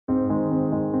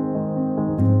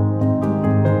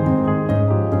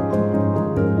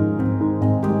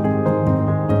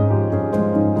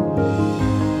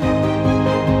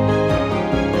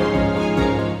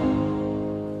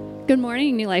Good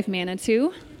morning, New Life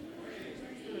Manitou.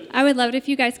 I would love it if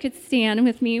you guys could stand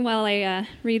with me while I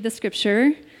read the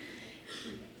scripture.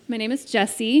 My name is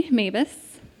Jessie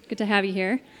Mavis. Good to have you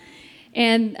here.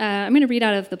 And I'm going to read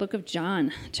out of the book of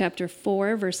John, chapter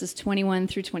 4, verses 21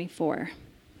 through 24.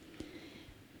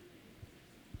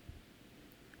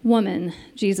 "Woman,"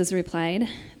 Jesus replied,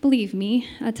 "believe me,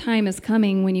 a time is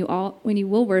coming when you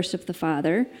will worship the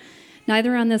Father,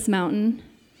 neither on this mountain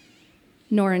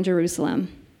nor in Jerusalem.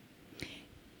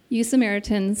 You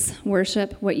Samaritans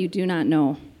worship what you do not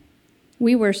know.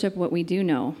 We worship what we do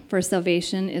know, for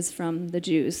salvation is from the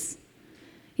Jews.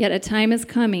 Yet a time is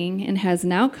coming and has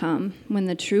now come when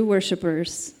the true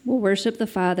worshipers will worship the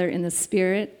Father in the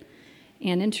Spirit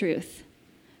and in truth,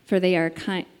 for they are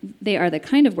the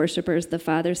kind of worshipers the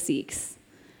Father seeks,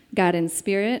 God in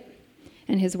spirit,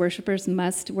 and his worshipers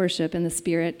must worship in the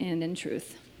Spirit and in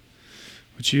truth."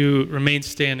 Would you remain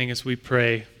standing as we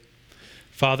pray?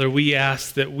 Father, we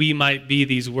ask that we might be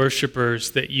these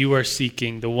worshipers that you are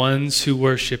seeking, the ones who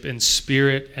worship in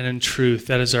spirit and in truth.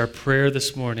 That is our prayer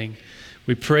this morning.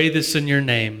 We pray this in your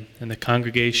name. And the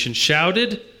congregation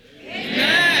shouted,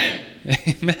 "Amen."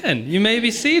 Amen. You may be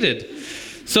seated.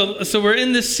 So we're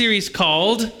in this series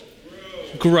called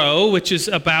Grow, which is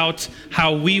about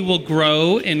how we will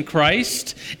grow in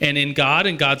Christ and in God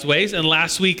and God's ways. And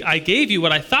last week I gave you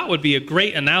what I thought would be a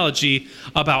great analogy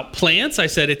about plants. I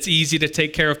said it's easy to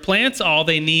take care of plants. All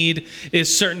they need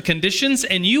is certain conditions.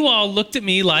 And you all looked at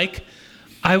me like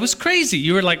I was crazy.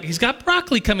 You were like, he's got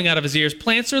broccoli coming out of his ears.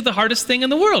 Plants are the hardest thing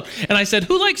in the world. And I said,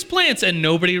 who likes plants? And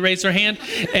nobody raised their hand.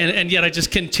 And yet I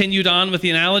just continued on with the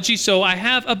analogy. So I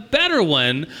have a better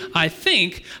one, I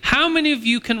think. How many of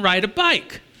you can ride a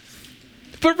bike?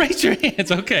 But raise your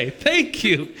hands. Okay, thank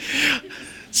you.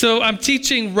 So I'm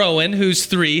teaching Rowan, who's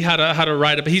 3, how to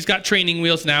ride a bike. He's got training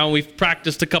wheels now. We've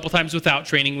practiced a couple times without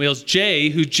training wheels. Jay,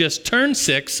 who just turned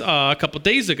 6 a couple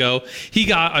days ago, he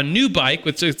got a new bike.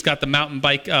 It's got the mountain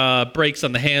bike brakes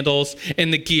on the handles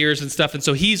and the gears and stuff. And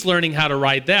so he's learning how to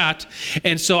ride that.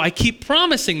 And so I keep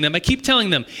promising them, I keep telling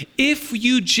them, if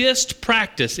you just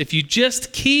practice, if you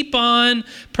just keep on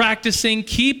practicing,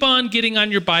 keep on getting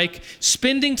on your bike,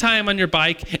 spending time on your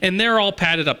bike, and they're all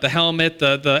padded up, the helmet,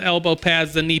 the elbow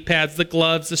pads, the knee pads, the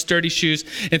gloves, the sturdy shoes,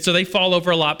 and so they fall over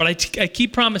a lot. But I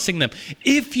keep promising them,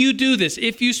 if you do this,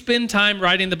 if you spend time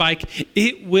riding the bike,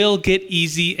 it will get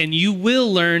easy and you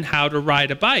will learn how to ride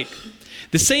a bike.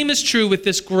 The same is true with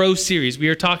this Grow series. We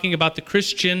are talking about the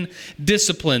Christian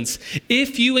disciplines.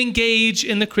 If you engage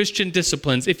in the Christian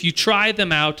disciplines, if you try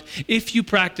them out, if you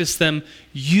practice them,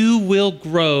 you will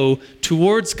grow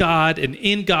towards God and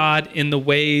in the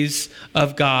ways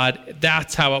of God.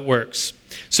 That's how it works.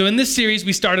 So in this series,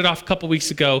 we started off a couple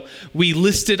weeks ago. We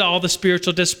listed all the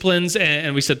spiritual disciplines,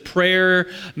 and we said prayer,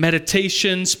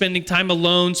 meditation, spending time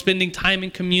alone, spending time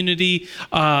in community,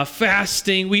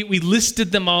 fasting. We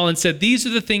listed them all and said, these are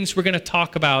the things we're going to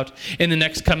talk about in the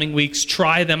next coming weeks.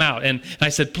 Try them out. And I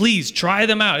said, please try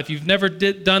them out. If you've never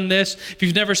done this, if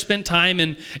you've never spent time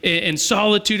in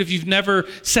solitude, if you've never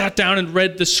sat down and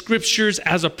read the scriptures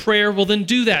as a prayer, well, then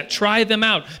do that. Try them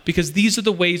out, because these are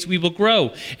the ways we will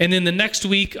grow. And then the next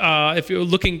week, if you're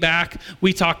looking back,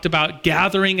 we talked about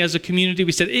gathering as a community.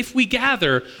 We said, if we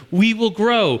gather, we will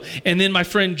grow. And then my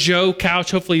friend Joe Couch,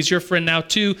 hopefully he's your friend now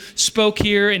too, spoke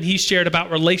here, and he shared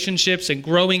about relationships and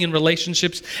growing in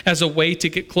relationships as a way to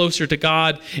get closer to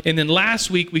God. And then last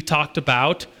week we talked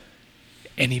about,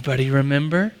 anybody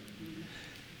remember?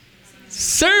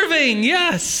 Serving,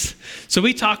 yes. So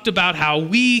we talked about how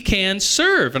we can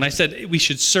serve. And I said we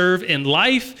should serve in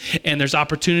life, and there's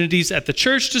opportunities at the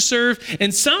church to serve.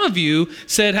 And some of you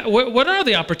said, what are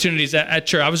the opportunities at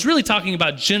church? I was really talking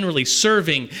about generally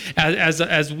serving.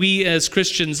 As we as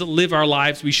Christians live our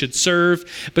lives, we should serve.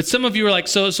 But some of you were like,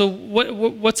 so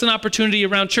what's an opportunity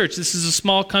around church? This is a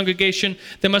small congregation.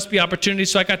 There must be opportunities.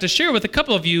 So I got to share with a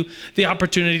couple of you the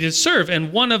opportunity to serve.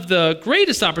 And one of the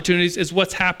greatest opportunities is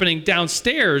what's happening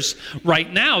downstairs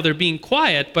right now. They're being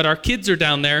quiet, but our kids are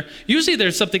down there. Usually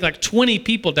there's something like 20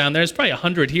 people down there. There's probably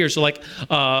 100 here. So like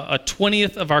a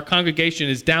 20th of our congregation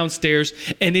is downstairs.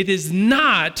 And it is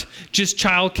not just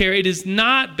childcare. It is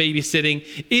not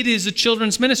babysitting. It is a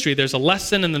children's ministry. There's a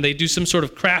lesson, and then they do some sort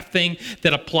of craft thing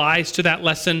that applies to that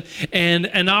lesson. And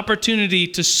an opportunity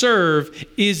to serve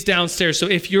is downstairs. So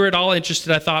if you're at all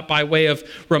interested, I thought by way of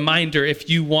reminder, if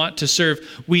you want to serve,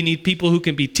 we need people who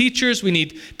can be teachers. We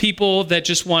need people people that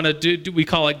just want to do, we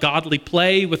call it godly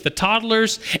play with the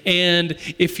toddlers. And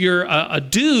if you're a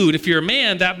dude, if you're a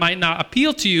man, that might not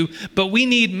appeal to you. But we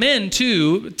need men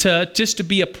too, to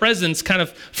be a presence kind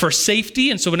of for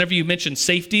safety. And so whenever you mention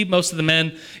safety, most of the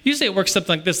men, usually it works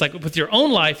something like this. Like with your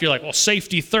own life, you're like, well,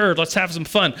 safety third, let's have some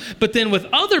fun. But then with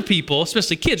other people,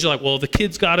 especially kids, you're like, well, the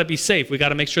kids got to be safe. We got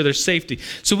to make sure there's safety.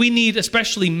 So we need,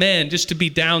 especially men, just to be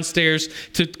downstairs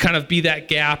to kind of be that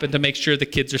gap and to make sure the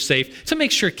kids are safe. To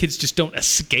make sure kids just don't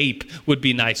escape would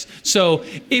be nice. So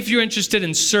if you're interested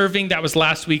in serving, that was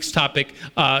last week's topic,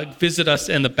 visit us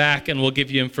in the back and we'll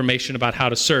give you information about how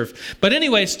to serve. But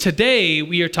anyways, today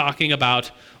we are talking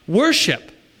about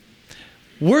worship.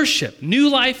 Worship, New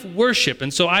Life worship.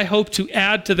 And so I hope to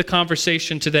add to the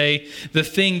conversation today the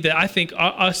thing that I think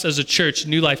us as a church,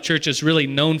 New Life Church, is really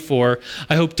known for.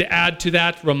 I hope to add to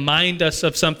that, remind us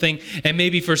of something, and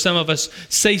maybe for some of us,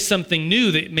 say something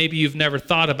new that maybe you've never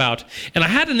thought about. And I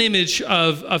had an image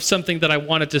of something that I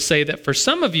wanted to say that for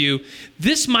some of you,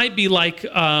 this might be like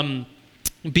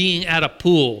being at a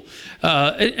pool.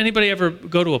 Anybody ever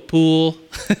go to a pool?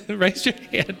 Raise your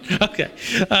hand. Okay.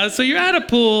 So you're at a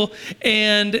pool,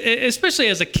 and especially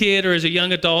as a kid or as a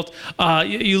young adult,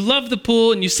 you love the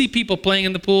pool and you see people playing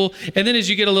in the pool. And then as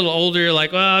you get a little older, you're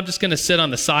like, well, I'm just going to sit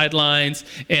on the sidelines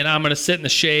and I'm going to sit in the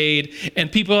shade.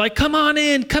 And people are like, come on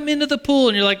in, come into the pool.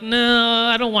 And you're like, no,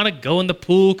 I don't want to go in the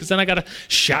pool because then I got to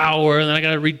shower and then I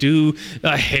got to redo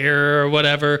hair or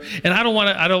whatever.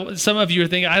 And some of you are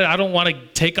thinking, I don't want to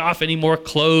take off any more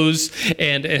clothes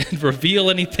and reveal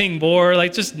anything more.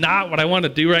 Like, just not what I want to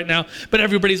do right now. But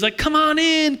everybody's like, come on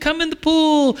in, come in the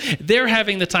pool. They're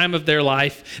having the time of their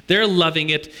life. They're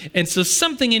loving it. And so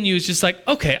something in you is just like,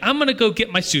 okay, I'm going to go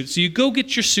get my suit. So you go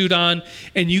get your suit on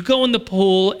and you go in the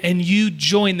pool and you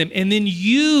join them. And then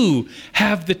you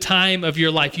have the time of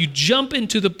your life. You jump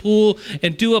into the pool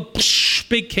and do a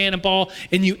big cannonball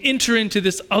and you enter into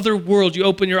this other world. You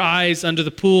open your eyes under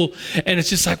the pool and it's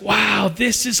just like, wow,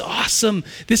 this is awesome.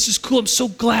 This is cool. I'm so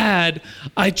glad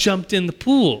I jumped in the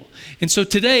pool. And so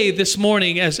today, this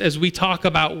morning, as we talk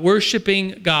about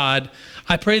worshiping God,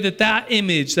 I pray that that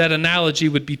image, that analogy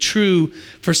would be true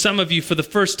for some of you for the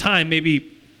first time.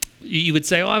 Maybe you would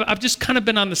say, oh, I've just kind of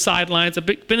been on the sidelines. I've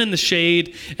been in the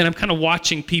shade, and I'm kind of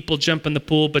watching people jump in the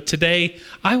pool. But today,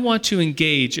 I want to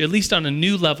engage, at least on a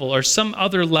new level or some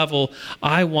other level.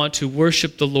 I want to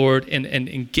worship the Lord and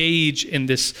engage in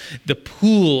the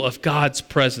pool of God's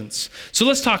presence. So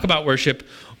let's talk about worship.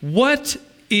 What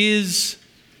is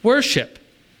worship?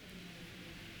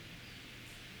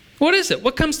 What is it?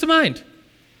 What comes to mind?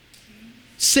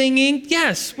 Singing,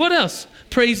 yes. What else?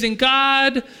 Praising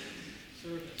God,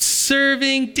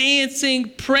 serving, dancing,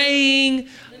 praying,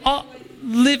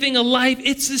 living a life.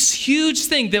 It's this huge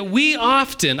thing that we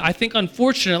often, I think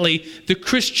unfortunately, the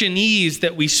Christianese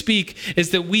that we speak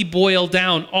is that we boil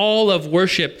down all of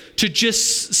worship to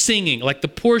just singing. Like the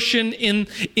portion in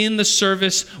the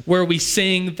service where we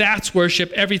sing, that's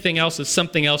worship. Everything else is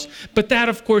something else. But that,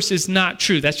 of course, is not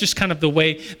true. That's just kind of the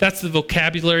way, that's the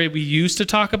vocabulary we use to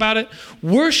talk about it.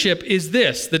 Worship is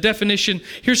this. The definition,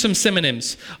 here's some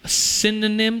synonyms.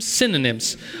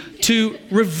 Synonyms. To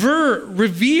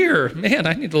revere. Man,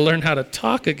 I need to learn how to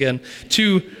talk again.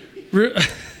 To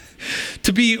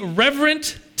be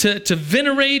reverent, to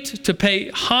venerate, to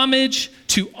pay homage,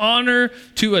 to honor,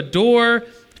 to adore,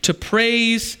 to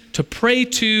praise, to pray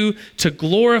to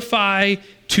glorify,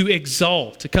 to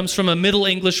exalt. It comes from a Middle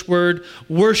English word,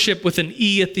 worship, with an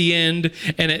E at the end,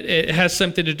 and it has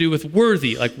something to do with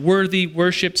worthy, like worthy,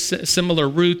 worship, similar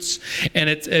roots, and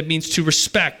it means to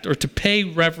respect or to pay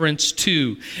reverence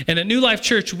to. And at New Life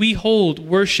Church, we hold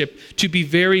worship to be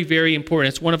very, very important.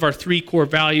 It's one of our 3 core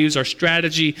values, our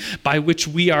strategy by which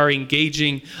we are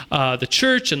engaging the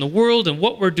church and the world and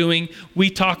what we're doing. We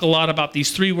talk a lot about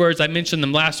these 3 words. I mentioned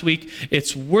them last week.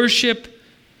 It's worship,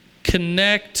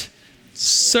 connect,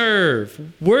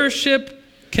 serve. Worship,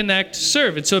 connect,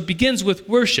 serve. And so it begins with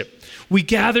worship. We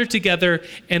gather together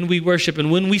and we worship.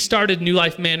 And when we started New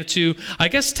Life Manitou, I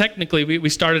guess technically we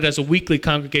started as a weekly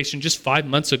congregation just 5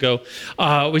 months ago.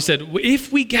 We said,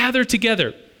 if we gather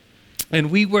together and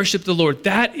we worship the Lord,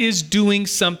 that is doing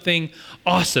something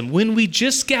awesome. When we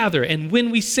just gather and when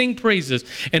we sing praises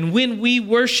and when we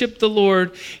worship the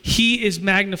Lord, He is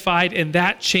magnified, and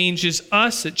that changes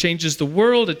us. It changes the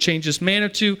world. It changes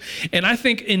Manitou. And I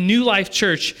think in New Life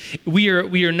Church, we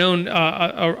are known.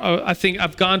 I think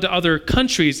I've gone to other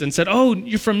countries and said, "Oh,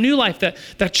 you're from New Life.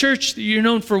 That church, you're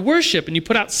known for worship, and you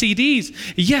put out CDs."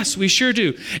 Yes, we sure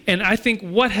do. And I think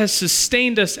what has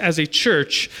sustained us as a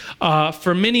church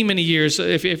for many, many years years,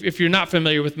 if you're not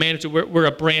familiar with Manitou, we're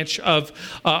a branch of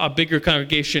a bigger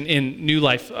congregation in New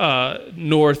Life.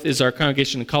 North is our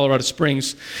congregation in Colorado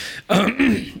Springs.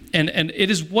 And it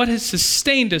is what has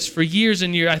sustained us for years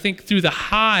and years, I think through the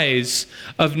highs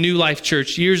of New Life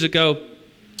Church years ago,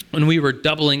 when we were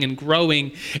doubling and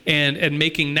growing and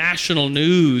making national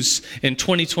news. In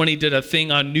 2020, did a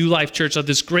thing on New Life Church, on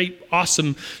this great,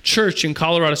 awesome church in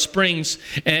Colorado Springs.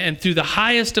 And through the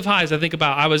highest of highs,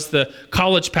 I was the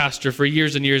college pastor for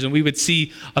years and years, and we would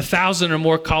see 1,000 or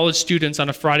more college students on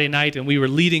a Friday night, and we were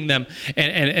leading them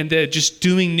and just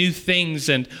doing new things.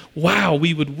 And wow,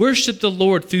 we would worship the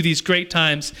Lord through these great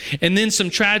times. And then some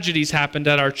tragedies happened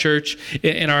at our church,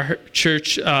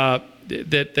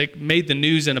 that made the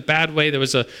news in a bad way. There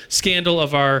was a scandal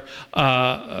of our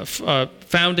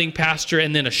founding pastor,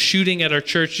 and then a shooting at our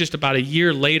church just about a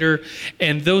year later.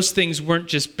 And those things weren't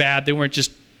just bad. They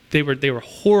were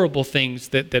horrible things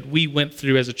that we went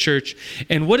through as a church.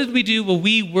 And what did we do? Well,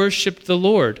 we worshiped the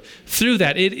Lord through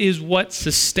that. It is what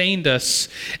sustained us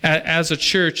as a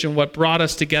church and what brought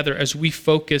us together as we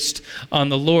focused on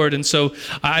the Lord. And so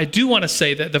I do want to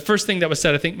say that the first thing that was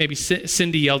said, I think maybe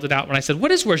Cindy yelled it out when I said,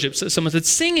 what is worship? So someone said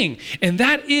singing. And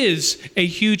that is a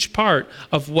huge part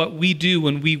of what we do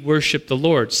when we worship the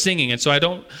Lord, singing. And so I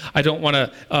don't want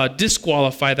to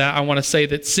disqualify that. I want to say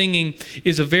that singing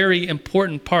is a very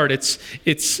important part.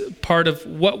 It's part of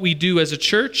what we do as a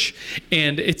church,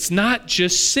 and it's not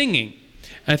just singing.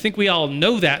 And I think we all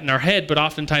know that in our head, but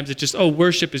oftentimes it's just,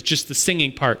 worship is just the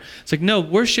singing part. It's like, no,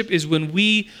 worship is when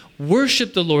we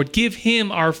worship the Lord, give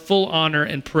him our full honor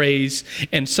and praise,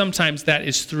 and sometimes that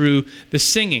is through the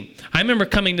singing. I remember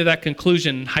coming to that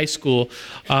conclusion in high school.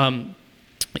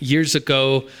 Years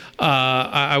ago,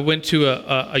 I went to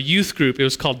a youth group. It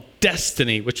was called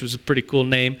Destiny, which was a pretty cool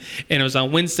name. And it was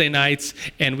on Wednesday nights,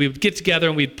 and we would get together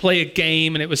and we'd play a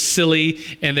game, and it was silly.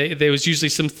 And there was usually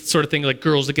some sort of thing like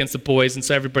girls against the boys, and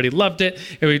so everybody loved it.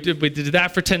 And we did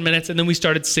that for 10 minutes, and then we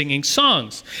started singing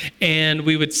songs. And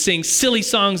we would sing silly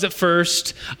songs at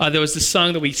first. There was this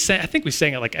song that we sang. I think we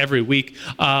sang it like every week.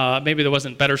 Maybe there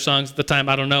wasn't better songs at the time.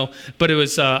 I don't know. But it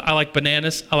was, I like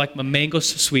bananas. I like my mangoes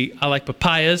so sweet. I like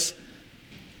papayas.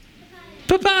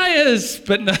 Papayas,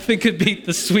 but nothing could beat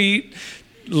the sweet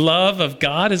love of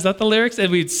God. Is that the lyrics? And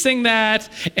we'd sing that,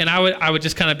 and I would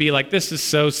just kind of be like, this is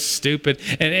so stupid,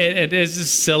 and it is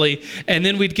just silly. And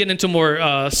then we'd get into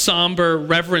more somber,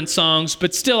 reverent songs,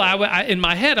 but still, in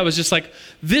my head, I was just like,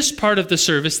 this part of the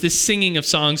service, this singing of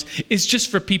songs, is just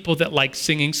for people that like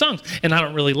singing songs. And I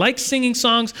don't really like singing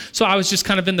songs, so I was just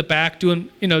kind of in the back doing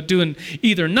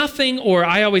either nothing, or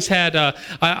I always had,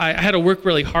 I had to work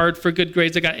really hard for good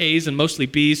grades. I got A's and mostly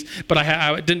B's, but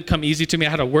it didn't come easy to me. I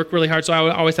had to work really hard, so I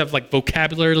would always have like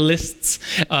vocabulary lists.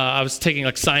 I was taking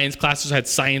like science classes. I had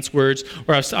science words,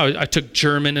 or I took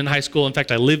German in high school. In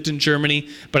fact, I lived in Germany,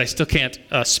 but I still can't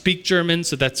speak German,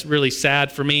 so that's really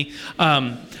sad for me.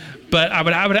 But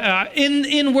I would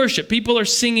in worship, people are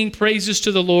singing praises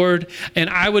to the Lord, and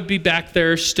I would be back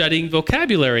there studying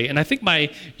vocabulary. And I think my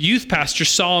youth pastor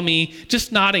saw me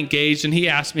just not engaged, and he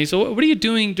asked me, so what are you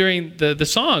doing during the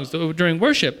songs, during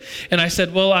worship? And I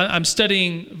said, well, I'm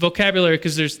studying vocabulary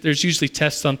because there's usually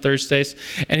tests on Thursdays.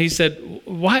 And he said,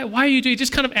 why are you doing? He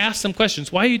just kind of asked some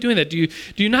questions. Why are you doing that? Do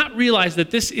you not realize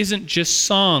that this isn't just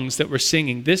songs that we're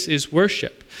singing? This is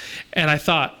worship. And I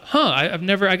thought,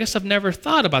 I guess I've never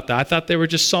thought about that. I thought they were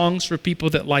just songs for people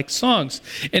that like songs.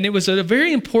 And it was a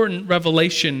very important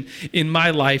revelation in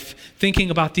my life, thinking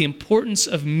about the importance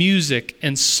of music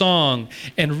and song,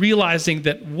 and realizing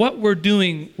that what we're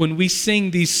doing when we sing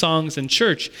these songs in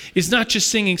church is not just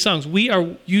singing songs. We are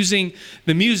using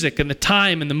the music and the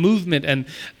time and the movement and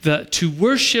to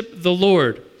worship the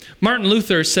Lord. Martin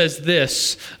Luther says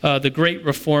this, the great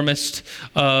reformist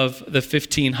of the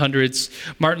 1500s.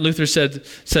 Martin Luther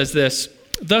says this,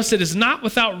 thus it is not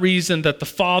without reason that the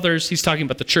fathers, he's talking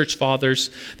about the church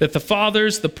fathers, that the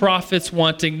fathers, the prophets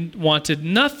wanted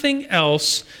nothing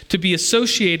else to be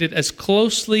associated as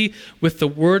closely with the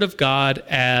word of God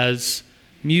as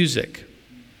music.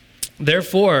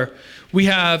 Therefore,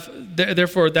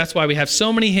 that's why we have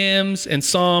so many hymns and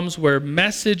psalms where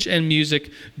message and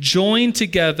music join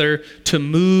together to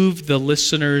move the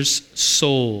listener's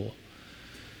soul.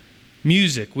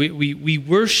 Music. We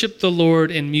worship the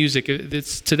Lord in music.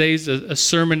 Today's a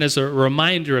sermon as a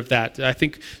reminder of that. I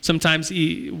think sometimes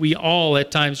we all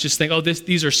at times just think,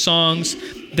 these are songs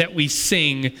that we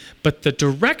sing, but the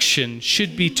direction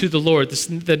should be to the Lord.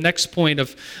 The next point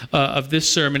of this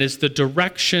sermon is the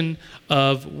direction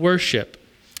of worship.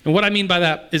 And what I mean by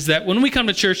that is that when we come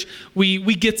to church, we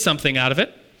get something out of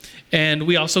it, and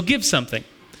we also give something.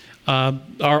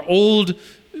 Our old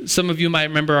some of you might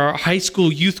remember our high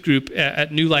school youth group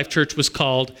at New Life Church was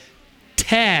called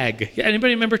TAG.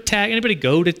 Anybody remember TAG? Anybody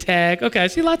go to TAG? Okay, I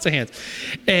see lots of hands.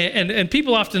 And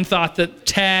people often thought that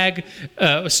TAG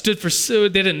stood for, they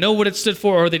didn't know what it stood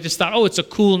for, or they just thought, oh, it's a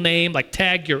cool name, like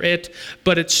Tag, you're it.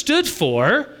 But it stood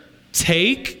for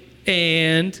take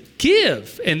and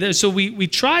give. And so we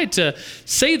tried to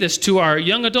say this to our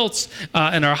young adults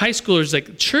and our high schoolers,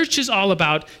 like church is all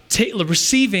about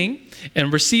receiving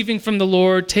from the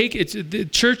Lord. The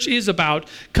church is about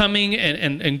coming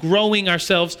and growing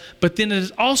ourselves, but then it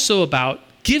is also about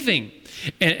giving.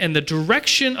 And the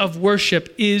direction of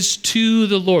worship is to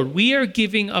the Lord. We are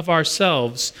giving of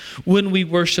ourselves when we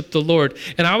worship the Lord.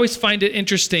 And I always find it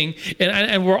interesting,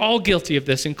 and we're all guilty of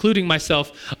this, including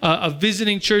myself, of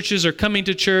visiting churches or coming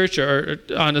to church or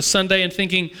on a Sunday and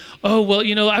thinking, oh, well,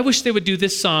 I wish they would do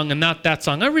this song and not that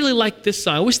song. I really like this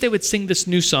song. I wish they would sing this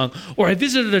new song. Or I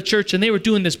visited a church and they were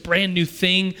doing this brand new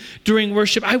thing during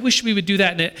worship. I wish we would do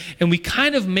that. And we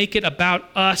kind of make it about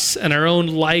us and our own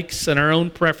likes and our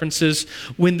own preferences,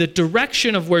 when the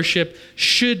direction of worship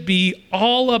should be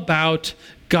all about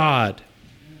God.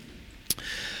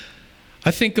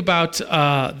 I think about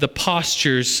the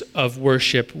postures of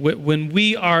worship. When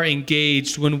we are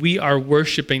engaged, when we are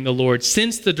worshiping the Lord,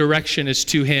 since the direction is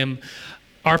to Him,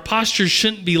 our postures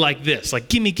shouldn't be like this, like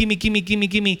gimme, gimme, gimme, gimme,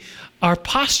 gimme. Our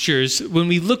postures, when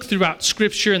we look throughout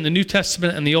Scripture in the New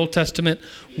Testament and the Old Testament,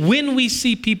 when we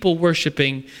see people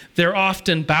worshiping, they're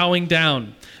often bowing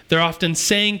down. They're often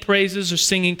saying praises or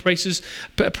singing praises.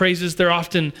 They're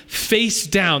often face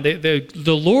down. The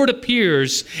Lord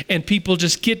appears and people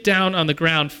just get down on the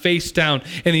ground, face down.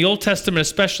 In the Old Testament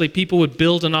especially, people would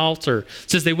build an altar.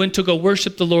 It says they went to go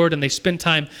worship the Lord and they spent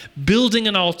time building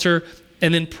an altar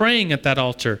and then praying at that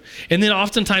altar. And then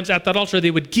oftentimes at that altar,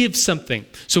 they would give something.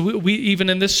 So we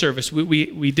even in this service,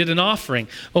 we did an offering.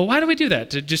 Well, why do we do that?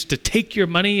 Just to take your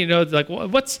money? Like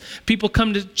people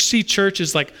come to see church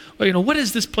is like, well, what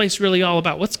is this place really all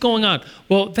about? What's going on?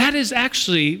 Well, that is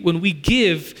actually, when we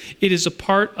give, it is a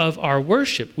part of our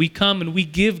worship. We come and we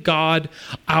give God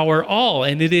our all.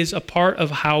 And it is a part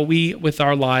of how we, with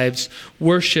our lives,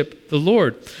 worship the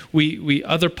Lord. We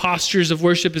other postures of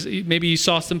worship is, maybe you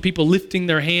saw some people lifting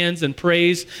their hands and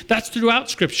praise. That's throughout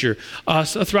Scripture,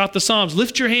 throughout the Psalms.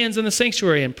 Lift your hands in the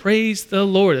sanctuary and praise the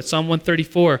Lord. That's Psalm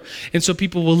 134. And so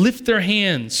people will lift their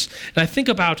hands. And I think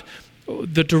about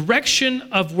the direction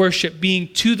of worship being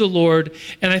to the Lord.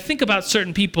 And I think about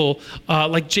certain people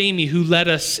like Jamie, who led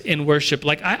us in worship.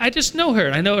 Like I just know her,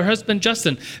 and I know her husband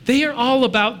Justin. They are all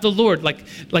about the Lord. Like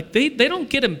they don't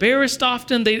get embarrassed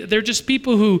often. They're just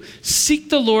people who seek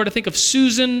the Lord. I think of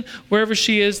Susan, wherever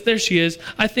she is. There she is.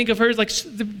 I think of her like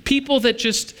the people that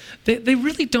just they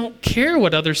really don't care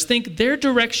what others think. Their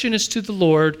direction is to the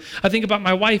Lord. I think about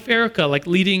my wife Erica, like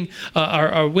leading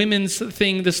our women's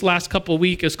thing this last couple of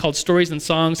weeks. Is called Stories and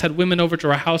Songs. Had women over to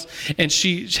our house, and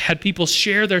she had people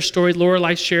share their story.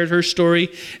 Lorelei shared her story.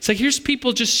 It's like, here's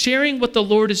people just sharing what the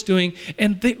Lord is doing,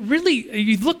 and they really,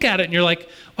 you look at it and you're like,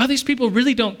 wow, these people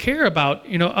really don't care about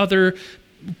other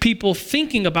people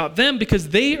thinking about them, because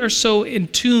they are so in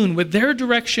tune with their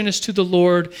direction is to the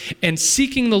Lord and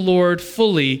seeking the Lord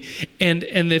fully. And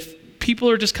if people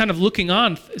are just kind of looking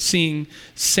on,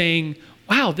 saying,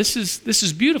 wow, this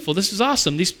is beautiful. This is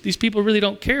awesome. These people really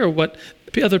don't care what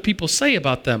other people say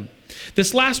about them.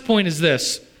 This last point is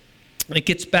this. It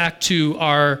gets back to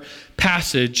our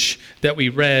passage that we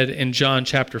read in John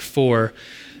chapter 4.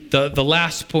 The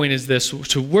last point is this: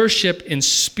 to worship in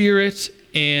spirit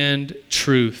and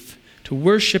truth. To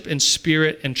worship in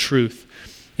spirit and truth.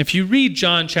 If you read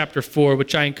John chapter 4,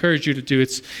 which I encourage you to do,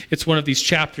 it's one of these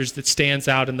chapters that stands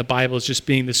out in the Bible as just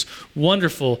being this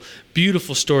wonderful,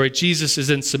 beautiful story. Jesus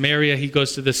is in Samaria. He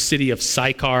goes to the city of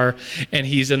Sychar, and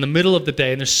he's in the middle of the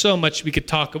day. And there's so much we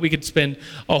could spend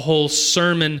a whole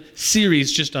sermon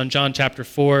series just on John chapter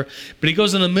 4. But he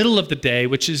goes in the middle of the day,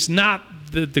 which is not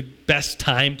the best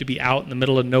time to be out in the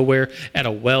middle of nowhere at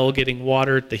a well getting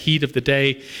water at the heat of the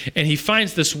day. And he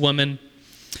finds this woman,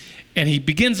 and he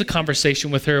begins a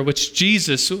conversation with her, which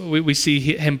Jesus, we see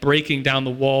him breaking down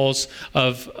the walls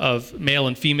of male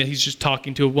and female. He's just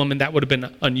talking to a woman. That would have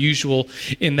been unusual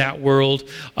in that world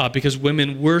because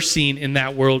women were seen in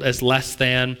that world as less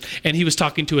than. And he was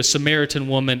talking to a Samaritan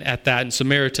woman at that, and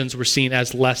Samaritans were seen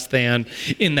as less than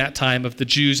in that time of the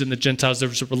Jews and the Gentiles. There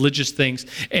was religious things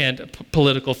and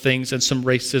political things and some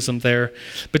racism there.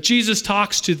 But Jesus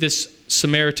talks to this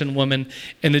Samaritan woman,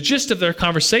 and the gist of their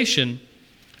conversation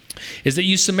is that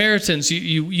you Samaritans,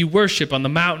 you worship on the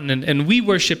mountain, and we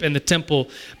worship in the temple,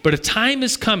 but a time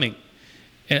is coming.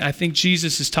 And I think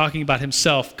Jesus is talking about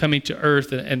himself coming to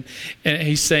earth, and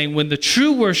he's saying when the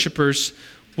true worshipers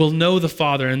will know the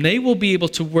Father, and they will be able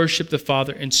to worship the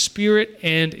Father in spirit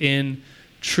and in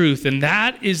truth. And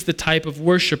that is the type of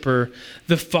worshiper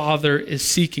the Father is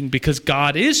seeking, because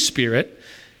God is spirit,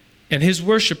 and his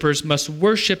worshipers must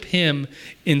worship him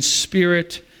in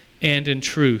spirit and in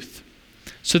truth.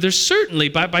 So there's certainly,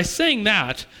 by saying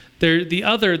that,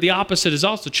 the opposite is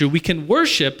also true. We can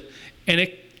worship, and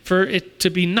for it to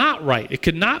be not right, it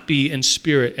could not be in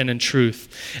spirit and in truth.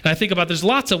 And I think about, there's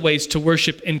lots of ways to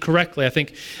worship incorrectly. I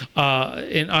think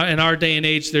in our day and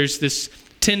age, there's this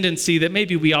tendency that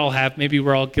maybe we all have, maybe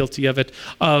we're all guilty of it,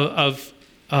 of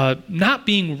not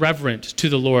being reverent to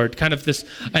the Lord, kind of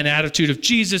an attitude of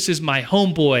Jesus is my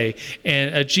homeboy,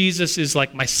 and Jesus is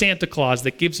like my Santa Claus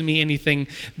that gives me anything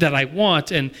that I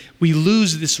want, and we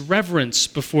lose this reverence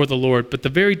before the Lord. But the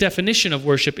very definition of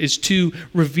worship is to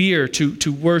revere,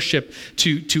 to worship,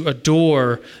 to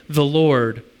adore the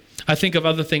Lord. I think of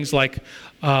other things like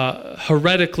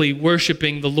heretically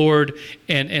worshiping the Lord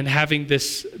and having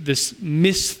this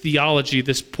mistheology,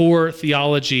 this poor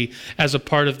theology as a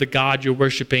part of the God you're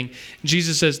worshiping.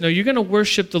 Jesus says, no, you're going to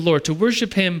worship the Lord. To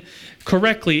worship him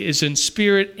correctly is in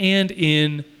spirit and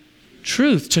in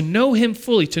truth, to know him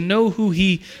fully, to know who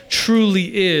he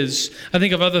truly is. I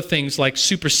think of other things like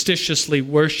superstitiously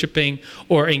worshiping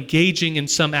or engaging in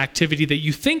some activity that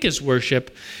you think is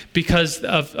worship because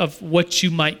of what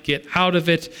you might get out of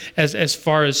it as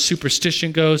far as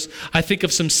superstition goes. I think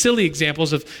of some silly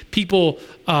examples of people,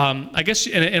 I guess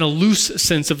in a loose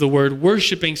sense of the word,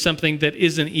 worshiping something that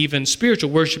isn't even spiritual,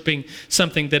 worshiping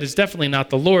something that is definitely not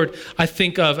the Lord. I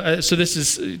think of, so this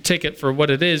is, take it for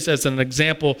what it is as an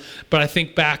example, but I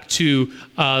think back to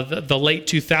the late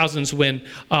 2000s when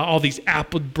all these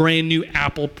brand new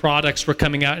Apple products were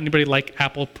coming out. Anybody like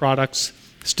Apple products?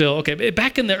 Still, okay.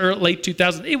 Back in the late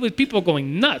 2000s, it was people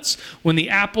going nuts when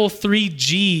the Apple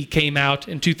 3G came out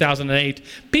in 2008.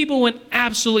 People went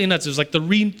absolutely nuts. It was like the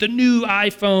new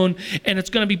iPhone, and it's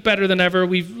going to be better than ever.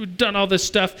 We've done all this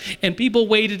stuff, and people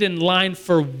waited in line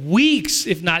for weeks,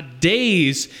 if not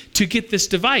days, to get this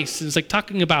device. It's like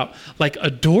talking about like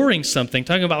adoring something,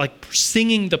 talking about like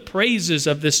singing the praises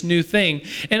of this new thing.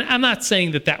 And I'm not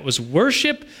saying that was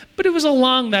worship, but it was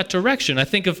along that direction. I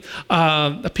think of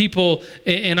people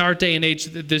in our day and age,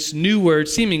 this new word,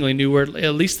 seemingly new word,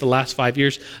 at least the last 5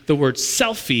 years, the word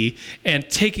selfie, and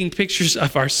taking pictures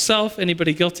of ourselves.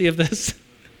 Anybody guilty of this?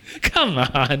 Come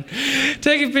on.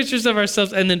 Taking pictures of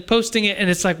ourselves and then posting it, and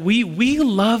it's like we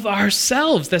love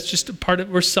ourselves. That's just a part of,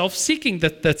 we're self-seeking.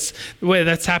 That's the way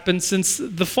that's happened since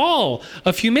the fall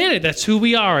of humanity. That's who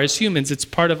we are as humans. It's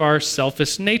part of our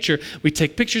selfish nature. We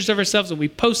take pictures of ourselves and we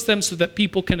post them so that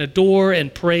people can adore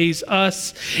and praise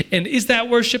us. And is that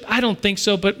worship? I don't think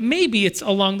so, but maybe it's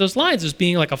along those lines as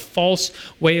being like a false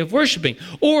way of worshiping.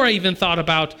 Or I even thought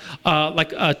about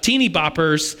teeny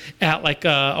boppers at like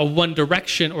a One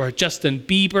Direction or a Justin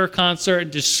Bieber concert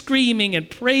and just screaming and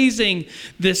praising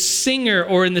this singer.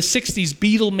 Or in the 60s,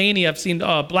 Beatlemania, I've seen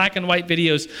black and white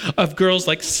videos of girls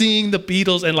like seeing the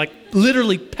Beatles and like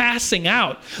literally passing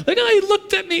out. Like, oh, he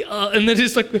looked at me, and then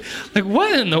just like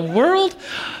what in the world?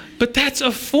 But that's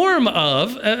a form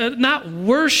of, not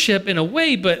worship in a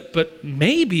way, but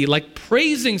maybe like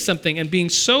praising something and being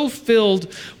so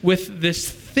filled with this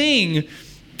thing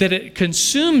that it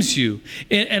consumes you.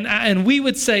 And we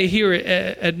would say here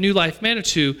at New Life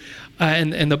Manitou,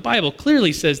 and the Bible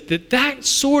clearly says that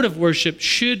sort of worship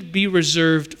should be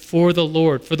reserved for the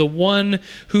Lord, for the one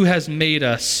who has made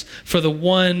us, for the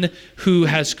one who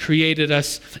has created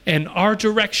us. And our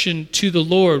direction to the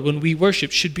Lord when we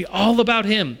worship should be all about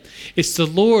him. It's the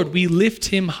Lord. We lift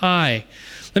him high.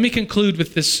 Let me conclude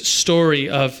with this story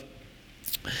of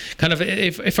kind of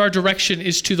if our direction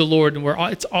is to the Lord and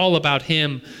it's all about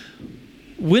him.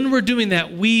 When we're doing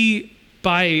that,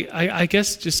 I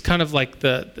guess just kind of like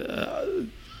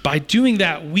by doing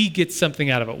that, we get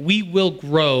something out of it. We will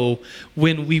grow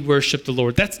when we worship the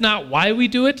Lord. That's not why we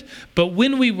do it, but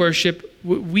when we worship,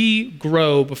 we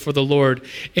grow before the Lord.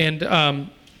 And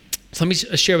so let me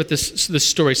share with this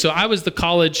story. So I was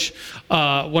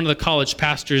one of the college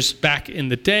pastors back in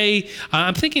the day.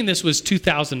 I'm thinking this was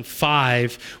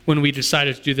 2005 when we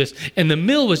decided to do this. And the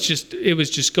mill was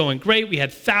just going great. We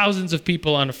had thousands of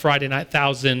people on a Friday night,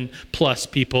 1,000 plus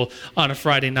people on a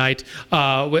Friday night.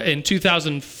 In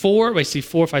 2004, I see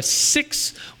 4, 5,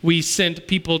 6, we sent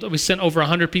over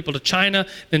 100 people to China.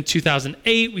 In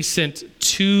 2008, we sent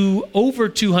over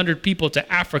 200 people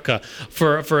to Africa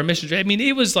for a mission trip. I mean,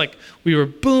 it was like we were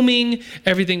booming.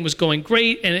 Everything was going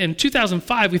great. And in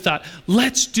 2005, we thought,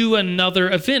 let's do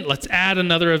another event. Let's add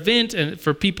another event and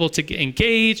for people to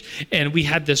engage. And we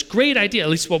had this great idea, at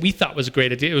least what we thought was a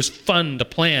great idea. It was fun to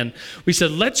plan. We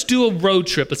said, let's do a road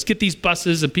trip. Let's get these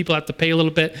buses, and people have to pay a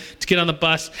little bit to get on the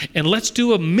bus. And let's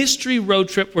do a mystery road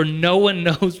trip where no one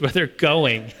knows where they're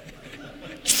going.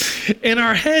 In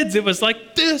our heads, it was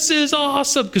like, this is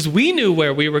awesome, because we knew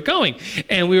where we were going.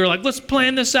 And we were like, let's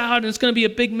plan this out, and it's going to be a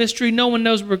big mystery. No one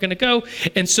knows where we're going to go.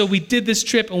 And so we did this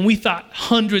trip, and we thought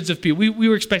hundreds of people. We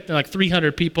were expecting like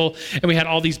 300 people, and we had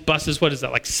all these buses. What is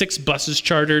that, like 6 buses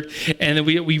chartered? And then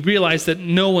we realized that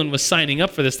no one was signing up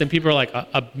for this. Then people were like,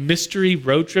 a mystery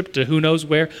road trip to who knows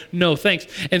where? No, thanks.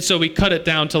 And so we cut it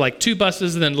down to like 2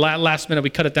 buses, and then last minute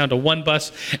we cut it down to 1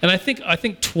 bus. And I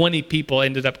think 20 people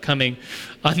ended up coming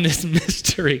on this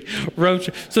mystery road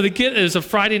trip. So it was a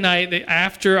Friday night.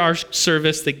 After our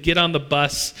service, they get on the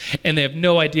bus, and they have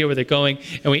no idea where they're going.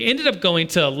 And we ended up going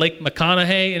to Lake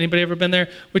McConaughey. Anybody ever been there?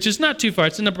 Which is not too far.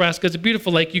 It's in Nebraska. It's a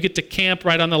beautiful lake. You get to camp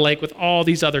right on the lake with all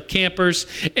these other campers.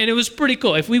 And it was pretty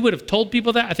cool. If we would have told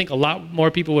people that, I think a lot more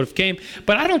people would have came.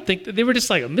 But I don't think that they were just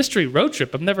like a mystery road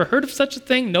trip. I've never heard of such a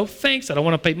thing. No thanks. I don't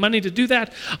want to pay money to do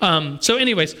that. So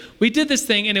anyways, we did this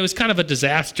thing, and it was kind of a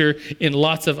disaster in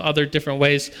lots of other different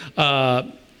ways.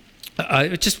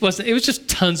 It just wasn't. It was just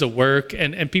tons of work,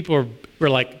 and people were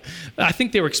like, I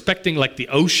think they were expecting like the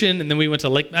ocean, and then we went to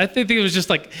lake. I think it was just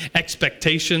like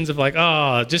expectations of like,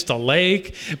 oh, just a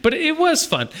lake. But it was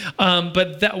fun.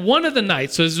 But that one of the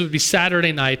nights, so this would be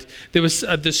Saturday night, there was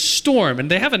this storm,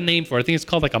 and they have a name for it. I think it's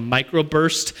called like a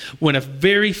microburst. When a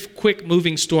very quick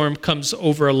moving storm comes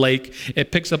over a lake,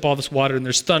 it picks up all this water, and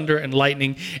there's thunder and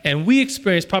lightning. And we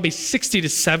experienced probably 60 to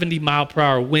 70 mile per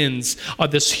hour winds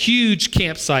on this huge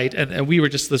campsite, and we were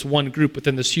just this one group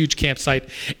within this huge campsite,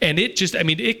 and it just, I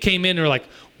mean, it came in and we're like,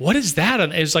 what is that?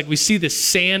 And it's like we see this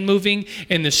sand moving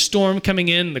and this storm coming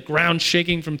in, the ground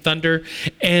shaking from thunder,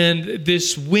 and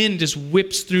this wind just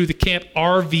whips through the camp.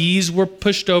 RVs were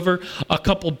pushed over. A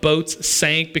couple boats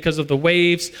sank because of the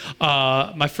waves.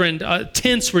 My friend,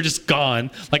 tents were just gone.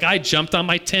 Like I jumped on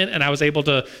my tent and I was able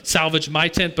to salvage my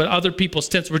tent, but other people's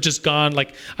tents were just gone.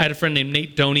 Like I had a friend named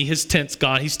Nate Doney. His tent's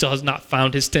gone. He still has not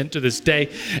found his tent to this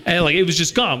day. And like it was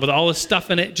just gone with all his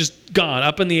stuff in it, just gone,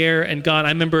 up in the air and gone. I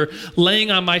remember laying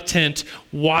on my tent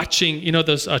watching,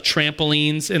 those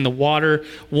trampolines in the water.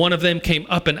 One of them came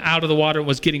up and out of the water and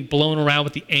was getting blown around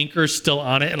with the anchor still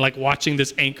on it, and like watching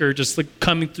this anchor just like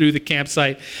coming through the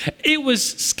campsite. It was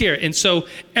scary. And so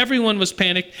everyone was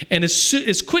panicked, and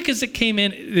as quick as it came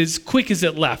in, as quick as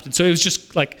it left. And so it was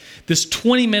just like this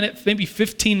 20-minute, maybe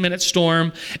 15-minute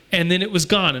storm, and then it was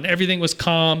gone, and everything was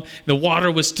calm. The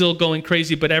water was still going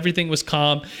crazy, but everything was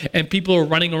calm, and people are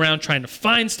running around trying to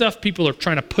find stuff. People are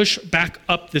trying to push back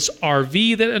up this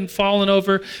RV that had fallen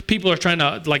over. People are trying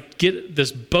to like get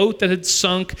this boat that had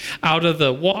sunk out of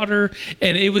the water,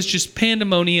 and it was just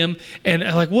pandemonium. And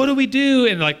like, what do we do?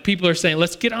 And like people are saying,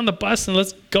 let's get on the bus and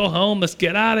let's go home. Let's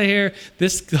get out of here.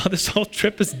 This whole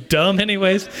trip is dumb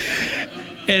anyways.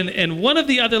 And one of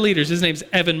the other leaders, his name's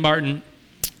Evan Martin,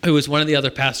 who was one of the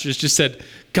other pastors, just said,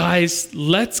 guys,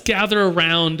 let's gather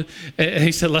around. And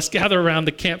he said, let's gather around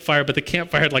the campfire, but the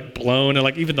campfire had like blown, and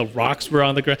like even the rocks were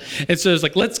on the ground. And so it was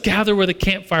like, let's gather where the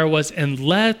campfire was, and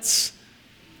let's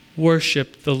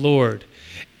worship the Lord.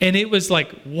 And it was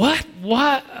like, what?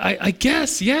 I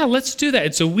guess, yeah, let's do that.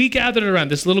 And so we gathered around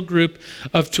this little group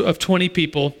of 20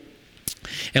 people.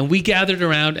 And we gathered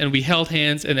around and we held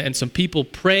hands, and some people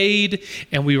prayed,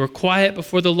 and we were quiet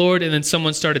before the Lord, and then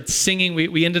someone started singing.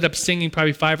 We ended up singing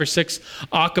probably 5 or 6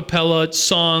 a cappella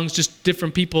songs, just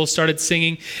different people started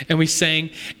singing, and we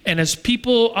sang. And as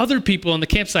other people on the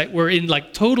campsite were in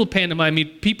like total pandemonium.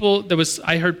 I mean,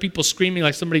 I heard people screaming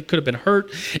like somebody could have been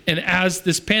hurt. And as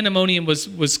this pandemonium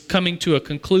was coming to a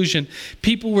conclusion,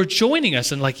 people were joining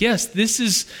us and like, yes,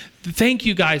 thank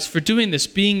you guys for doing this,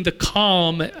 being the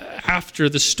calm after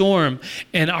the storm.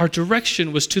 And our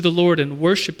direction was to the Lord and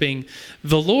worshiping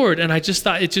the Lord. And I just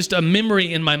thought it's just a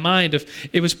memory in my mind of,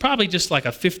 it was probably just like a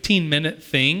 15-minute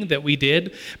thing that we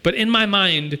did. But in my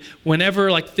mind,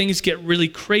 whenever like things get really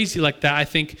crazy like that, I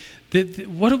think,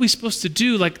 what are we supposed to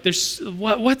do? Like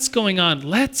what's going on?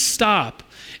 Let's stop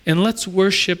and let's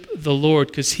worship the Lord,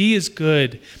 because he is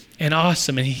good and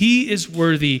awesome, and he is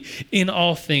worthy in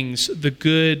all things, the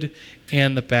good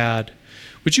and the bad.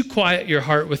 Would you quiet your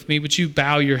heart with me? Would you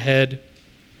bow your head?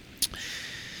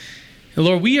 And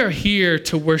Lord, we are here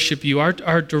to worship you.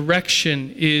 Our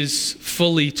direction is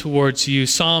fully towards you.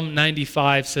 Psalm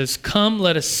 95 says, "Come,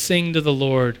 let us sing to the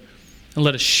Lord. And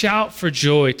let us shout for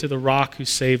joy to the rock who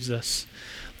saves us.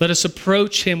 Let us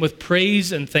approach him with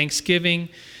praise and thanksgiving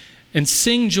and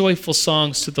sing joyful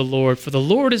songs to the Lord. For the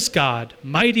Lord is God,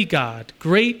 mighty God,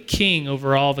 great King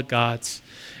over all the gods.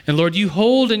 And Lord, you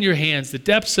hold in your hands the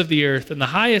depths of the earth and the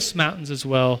highest mountains as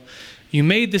well. You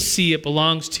made the sea, it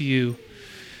belongs to you.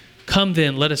 Come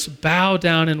then, let us bow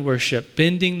down and worship,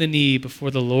 bending the knee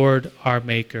before the Lord our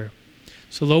Maker.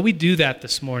 So Lord, we do that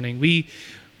this morning. We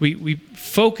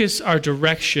focus our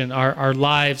direction, our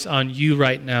lives on you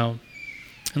right now.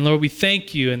 And Lord, we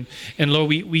thank you. And Lord,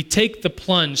 we take the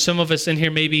plunge. Some of us in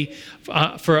here maybe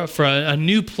for a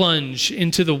new plunge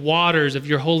into the waters of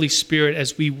your Holy Spirit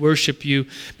as we worship you.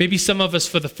 Maybe some of us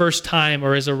for the first time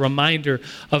or as a reminder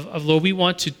of Lord, we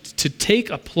want to take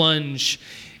a plunge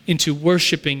into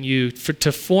worshiping you,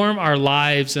 to form our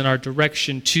lives and our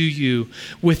direction to you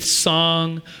with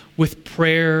song, with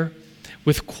prayer,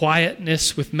 with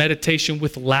quietness, with meditation,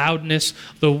 with loudness.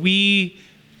 Though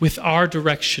with our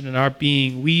direction and our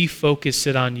being, we focus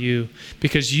it on you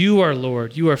because you are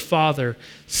Lord. You are Father,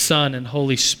 Son, and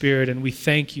Holy Spirit. And we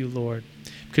thank you, Lord,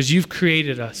 because you've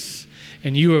created us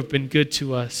and you have been good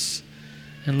to us.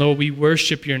 And Lord, we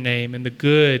worship your name in the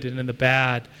good and in the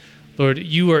bad. Lord,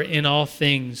 you are in all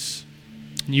things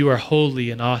and you are holy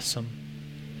and awesome.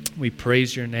 We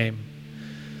praise your name.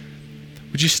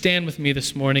 Would you stand with me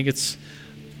this morning? It's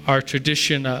our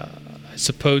tradition, I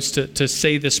suppose, to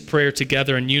say this prayer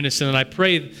together in unison. And I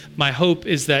pray, my hope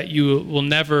is that you will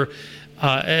never,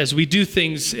 as we do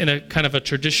things in a kind of a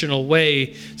traditional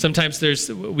way, sometimes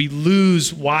we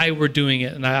lose why we're doing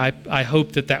it. And I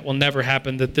hope that will never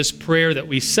happen, that this prayer that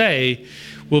we say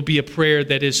will be a prayer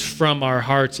that is from our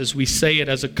hearts as we say it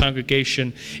as a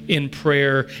congregation in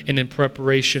prayer and in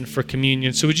preparation for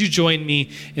communion. So would you join me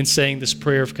in saying this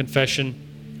prayer of confession?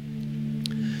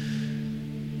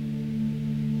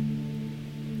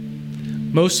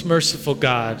 Most merciful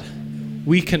God,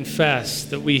 we confess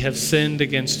that we have sinned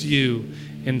against you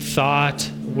in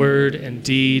thought, word, and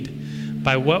deed,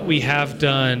 by what we have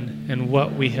done and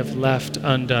what we have left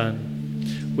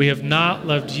undone. We have not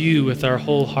loved you with our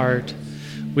whole heart.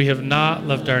 We have not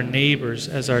loved our neighbors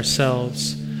as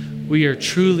ourselves. We are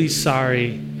truly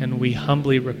sorry and we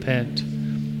humbly repent.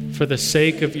 For the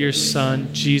sake of your Son,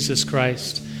 Jesus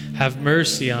Christ, have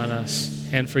mercy on us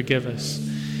and forgive us,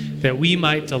 that we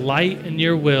might delight in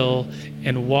your will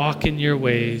and walk in your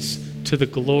ways to the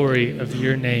glory of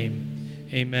your name.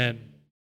 Amen.